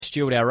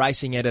Stewart, our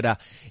racing editor,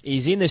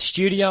 is in the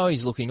studio.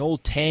 He's looking all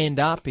tanned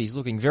up. He's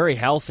looking very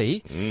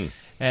healthy.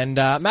 And,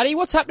 Matty,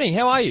 what's happening?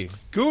 How are you?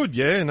 Good,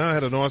 yeah. No, I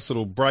had a nice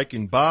little break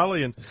in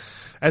Bali, and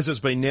as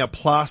it's been now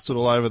plastered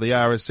all over the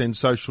RSN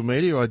social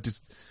media, I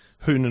just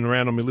hooning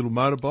around on my little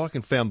motorbike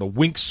and found the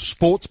Winks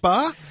Sports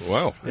Bar.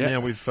 Wow. And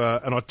now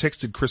and I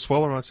texted Chris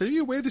Waller and I said, "Are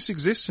you aware this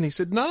exists?" And he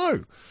said,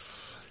 "No."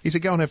 He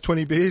said, "Go and have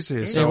 20 beers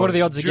here." So what are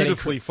the odds I of getting...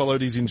 dutifully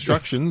followed his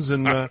instructions.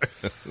 And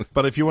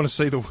but if you want to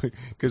see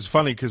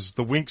because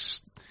the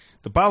Winks,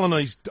 the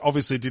Balinese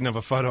obviously didn't have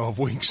a photo of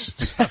Winks.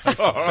 So they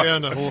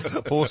found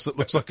a horse that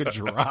looks like a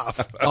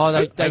giraffe. Oh,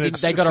 they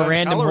got a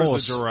random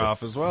horse. As a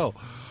giraffe as well.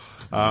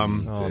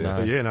 No.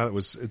 But yeah, no,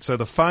 so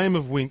the fame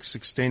of Winks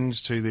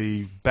extends to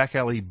the back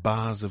alley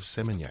bars of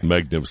Seminyak.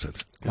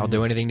 Magnificent. I'll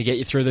do anything to get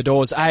you through the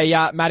doors. Hey,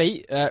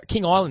 Matty,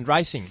 King Island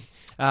Racing.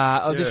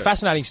 This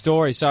fascinating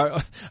story. So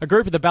a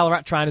group of the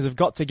Ballarat trainers have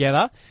got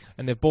together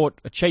and they've bought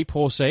a cheap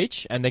horse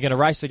each and they're going to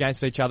race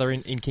against each other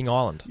in King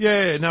Island.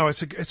 Yeah, no,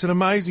 it's an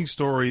amazing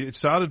story. It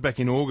started back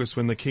in August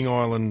when the King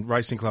Island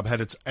Racing Club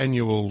had its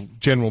annual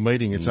general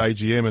meeting, its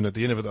AGM, and at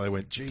the end of it they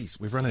went, geez,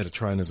 we've run out of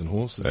trainers and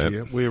horses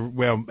here.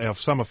 Our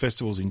summer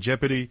festival's in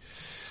jeopardy.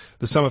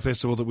 The summer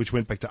festival which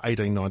went back to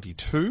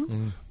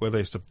 1892, where they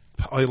used to,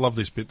 I love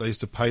this bit, they used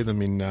to pay them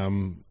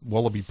in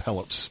wallaby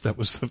pellets. That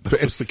was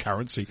the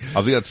currency.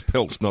 I think that's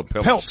pelts, not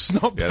pellets. Pelts,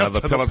 not yeah, pelts. No,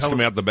 the pellets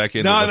come out the back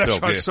end of the that's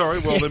pelt. right, Yeah. sorry.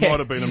 Well, there might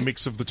have been a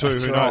mix of the two,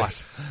 That's who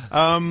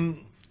knows.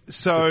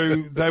 So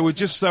they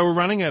were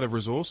running out of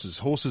resources,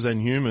 horses and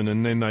human,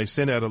 and then they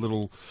sent out a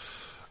little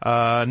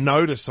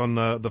notice on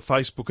the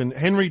Facebook, and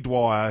Henry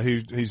Dwyer,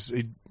 who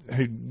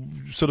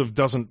sort of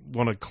doesn't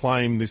want to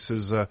claim this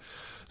as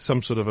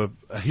some sort of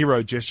a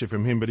hero gesture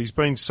from him, but he's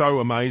been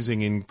so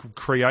amazing in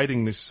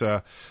creating this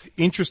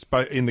interest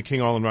in the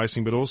King Island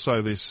racing, but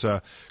also this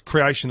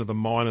creation of the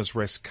Miners'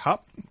 Rest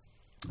Cup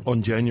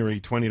on January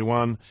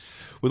 20-1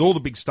 with all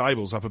the big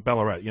stables up at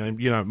Ballarat. You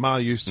know, Ma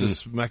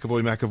Eustace,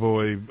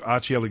 McAvoy,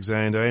 Archie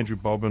Alexander, Andrew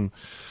Bobbin,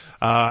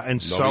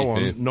 and so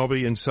on,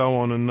 Nobby and so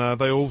on, and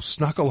they all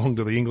snuck along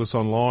to the Inglis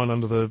Online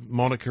under the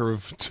moniker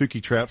of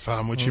Tukey Trout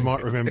Farm, which you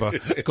might remember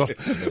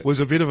was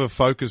a bit of a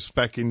focus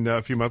back in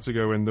a few months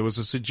ago when there was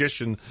a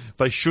suggestion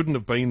they shouldn't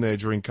have been there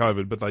during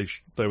COVID, but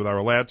they were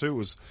allowed to. It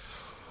was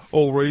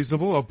all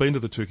reasonable. I've been to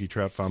the Tukey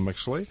Trout Farm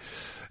actually.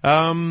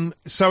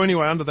 So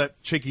anyway, under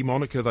that cheeky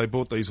moniker, they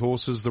bought these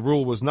horses. The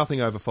rule was nothing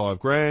over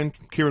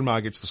 $5,000. Kieran Maher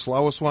gets the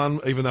slowest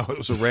one, even though it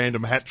was a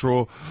random hat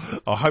draw.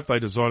 I hope they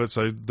designed it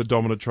so the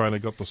dominant trainer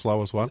got the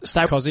slowest one.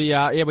 Stay,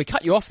 Cozzy. We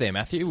cut you off there,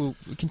 Matthew. We'll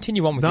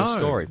continue on with your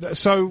story.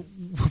 So,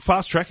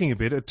 fast tracking a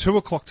bit, at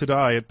 2:00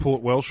 today at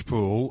Port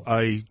Welshpool,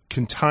 a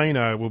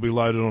container will be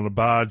loaded on a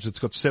barge that's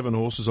got 7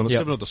 horses on it.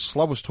 7 of the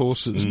slowest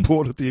horses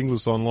bought at the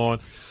Inglis Online.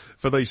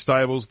 For these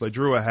stables, they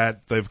drew a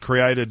hat. They've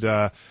created,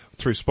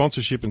 through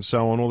sponsorship and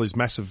so on, all these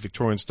massive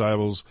Victorian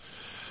stables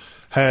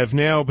have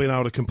now been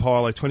able to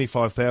compile a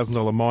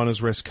 $25,000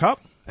 Miners' Rest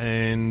Cup,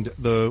 and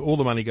all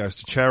the money goes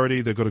to charity.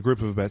 They've got a group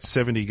of about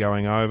 70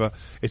 going over.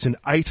 It's an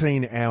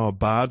 18-hour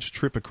barge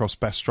trip across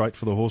Bass Strait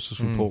for the horses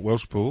from Port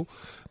Welshpool.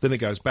 Then it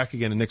goes back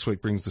again, and next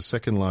week brings the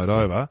second load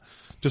over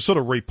to sort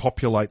of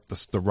repopulate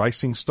the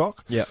racing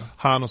stock.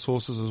 Harness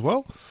horses as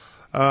well.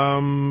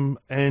 And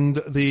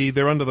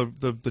they're under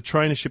the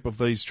trainership of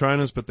these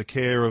trainers, but the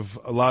care of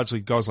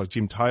largely guys like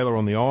Jim Taylor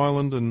on the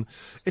island, and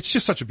it's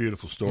just such a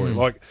beautiful story.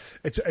 Like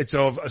it's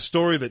of a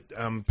story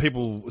that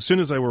people, as soon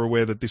as they were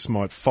aware that this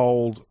might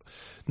fold,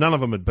 none of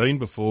them had been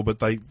before, but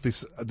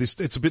this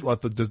it's a bit like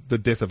the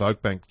death of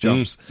Oakbank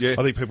Jumps. I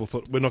think people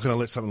thought we're not going to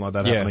let something like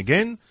that happen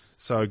again.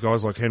 So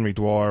guys like Henry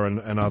Dwyer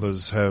and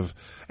others have,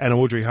 and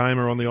Audrey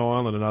Hamer on the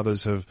island and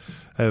others have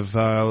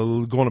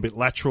gone a bit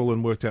lateral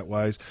and worked out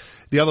ways.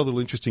 The other little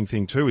interesting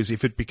thing too is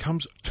if it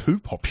becomes too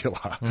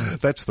popular,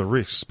 that's the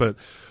risk. But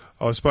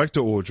I spoke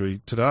to Audrey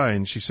today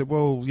and she said,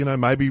 well,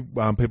 maybe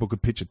people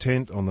could pitch a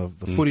tent on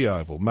the footy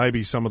oval.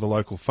 Maybe some of the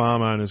local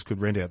farm owners could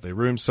rent out their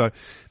rooms. So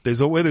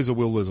where there's a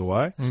will, there's a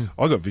way.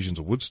 I got visions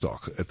of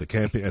Woodstock at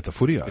the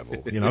footy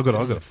oval. I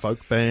got a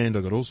folk band.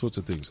 I got all sorts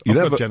of things. I've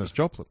got Janis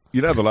Joplin.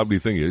 The lovely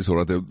thing is, all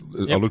right,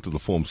 I looked at the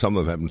form. Some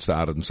of them haven't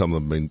started and some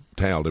of them have been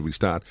towelled every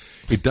start.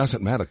 It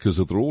doesn't matter because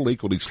if they're all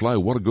equally slow,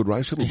 what a good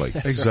race it'll be.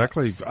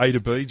 Exactly. Right. A to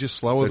B, just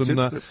slower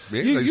than...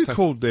 you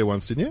called there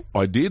once, didn't you?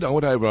 I did. I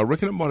went over. I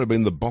reckon it might have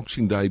been the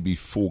Boxing Day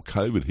before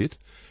COVID hit,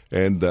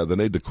 and they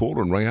need to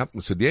call and rang up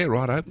and said, yeah,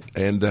 righto.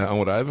 And I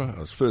went over.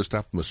 I was first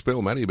up in my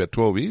spell, Matty, about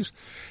 12 years,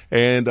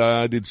 and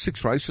I did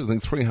 6 races, I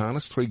think 3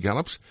 harness, 3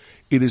 gallops.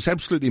 It is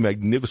absolutely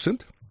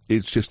magnificent.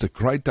 It's just a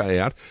great day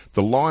out.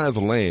 The lie of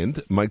the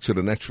land makes it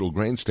a natural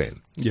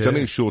grandstand. It's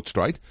only a short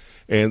straight,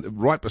 and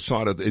right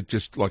beside it, it's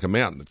just like a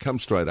mountain. It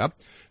comes straight up,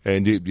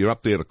 and you're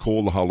up there to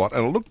call the whole lot.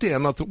 And I looked down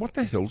and I thought, what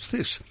the hell's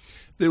this?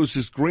 There was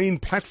this green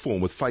platform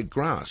with fake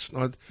grass.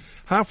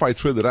 Halfway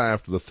through the day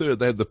after the third,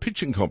 they had the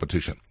pitching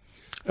competition.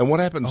 And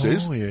what happens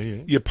is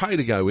yeah. you pay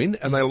to go in,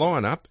 and they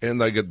line up, and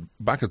they get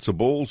buckets of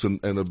balls and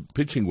a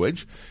pitching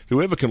wedge.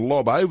 Whoever can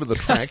lob over the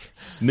track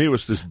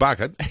nearest this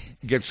bucket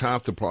gets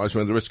half the prize,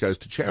 when the rest goes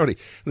to charity.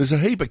 And there's a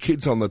heap of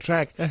kids on the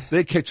track.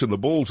 They're catching the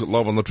balls that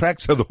lob on the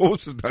track so the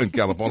horses don't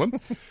gallop on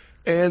them.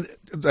 And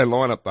they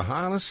line up the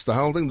harness, the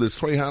whole thing. There's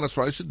 3 harness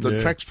races.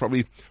 The track's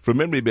probably, from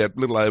memory, about a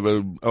little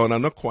over,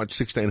 not quite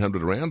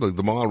 1,600 around.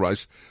 The mile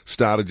race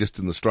started just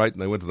in the straight,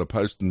 and they went to the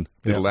post and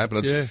it'll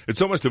happen.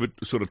 It's almost a bit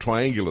sort of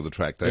triangular, the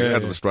track. They go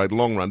out of the straight,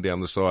 long run down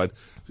the side,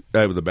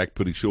 over the back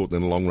pretty short,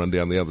 then a long run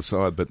down the other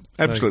side. But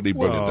absolutely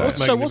brilliant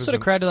day. So what sort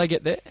of crowd do they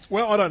get there?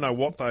 Well, I don't know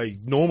what they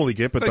normally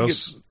get, but they'll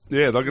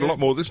get a lot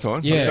more this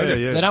time. Yeah.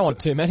 They don't want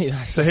too many,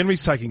 though. So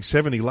Henry's taking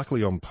 70.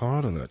 Luckily, I'm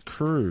part of that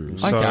crew.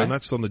 So, and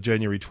that's on the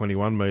January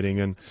 21 meeting.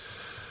 And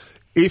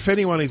if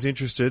anyone is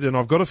interested, and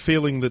I've got a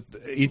feeling that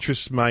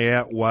interest may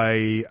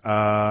outweigh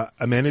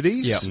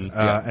amenities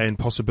and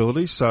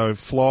possibilities. So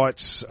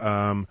flights,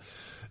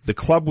 the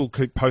club will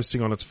keep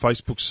posting on its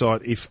Facebook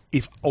site if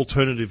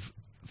alternative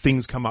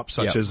things come up,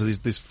 such as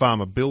this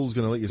farmer Bill's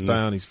going to let you stay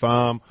on his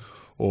farm,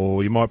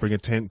 or you might bring a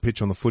tent,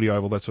 pitch on the footy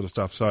oval, that sort of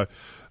stuff. So,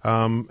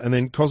 and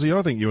then Cozzy,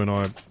 I think you and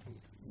I,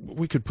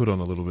 we could put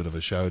on a little bit of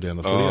a show down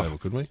the footy oval,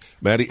 couldn't we?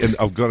 Matty, and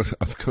I've got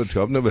to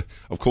tell you,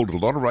 I've called a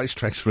lot of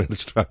racetracks around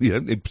Australia,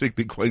 in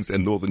particularly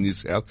Queensland, Northern New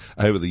South,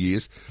 over the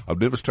years. I've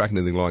never struck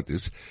anything like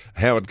this.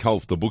 Howard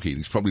Colf, the bookie,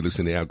 he's probably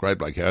listening to our great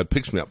bloke Howard,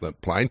 picks me up that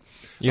plane.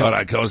 Yep. All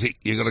right, Cozzy,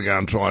 you've got to go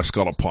and try a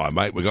scallop pie,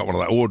 mate. We've got one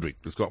of those. Audrey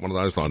has got one of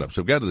those lined up.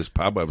 So we go to this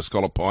pub, have a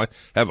scallop pie,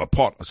 have a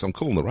pot. So I'm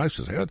calling the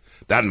races, Howard.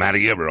 Doesn't matter,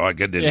 you're right,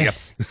 get in here.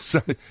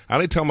 So,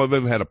 only time I've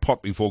ever had a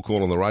pot before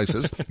calling the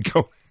races.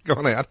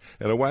 Gone out,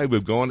 and away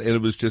we've gone, and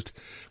it was just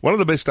one of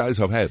the best days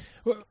I've had.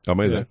 I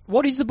mean that.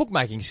 What is the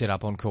bookmaking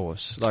setup on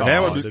course? Like,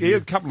 Howard,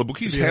 a couple of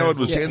bookies. Howard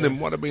was there, and there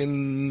might have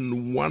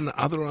been one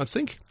other, I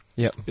think.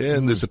 Yep. Yeah,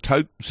 and there's a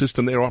tote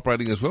system there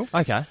operating as well.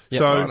 Okay. Yep.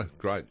 So,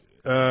 great.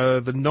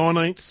 The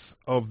 19th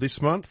of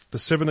this month, the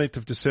 17th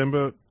of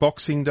December,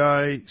 Boxing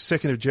Day,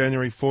 2nd of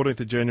January, 14th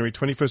of January,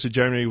 21st of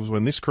January was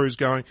when this crew's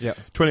going,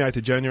 28th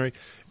of January.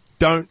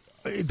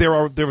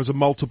 There is a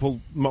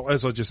multiple,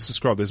 as I just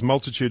described, there's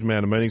multitude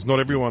amount of meetings. Not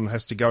everyone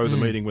has to go to the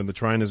meeting when the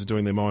trainers are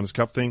doing their Miners'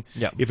 Cup thing.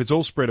 Yep. If it's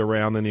all spread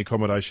around, then the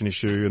accommodation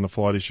issue and the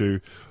flight issue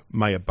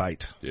may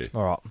abate. Yeah.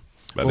 All right.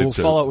 We'll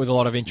follow it with a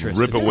lot of interest.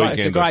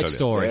 It's a great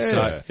story.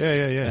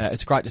 Yeah.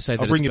 It's great to see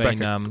that I'll bring it's you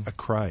been back a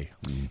cray.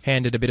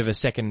 handed a bit of a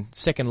second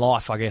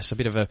life, I guess, a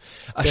bit of a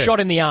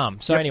shot in the arm.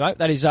 So anyway,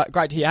 that is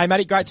great to hear. Hey,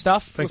 Matty, great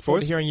stuff. Thanks, Look forward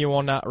boys. to hearing you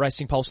on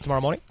Racing Pulse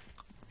tomorrow morning.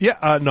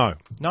 Yeah, no.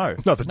 No.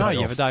 Not the day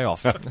you off. have a day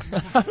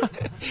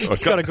off.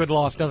 He's got a good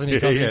life, doesn't he?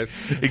 Yeah.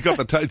 He got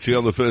the totes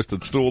on the first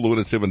at Stall, the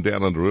winner 7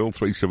 down under Earl,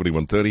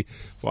 370-130,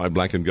 5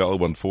 Black and Gold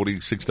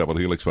 140, 6 Double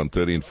Helix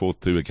 130, and 4th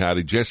 2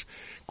 Accardi Jess.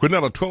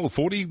 Quinella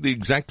 1240, the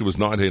exacta was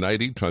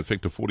 1980,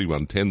 trifecta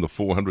 4110, the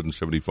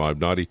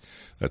 475.90.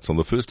 That's on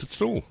the first at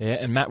Stall. Yeah,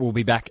 and Matt will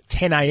be back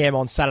 10 a.m.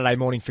 on Saturday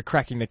morning for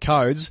Cracking the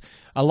Codes,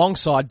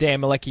 alongside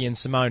Dan Malecki and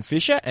Simone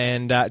Fisher,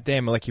 and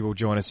Dan Malecki will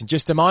join us in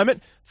just a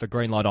moment for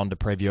Greenlight On to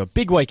preview a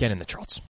big weekend in the Trots.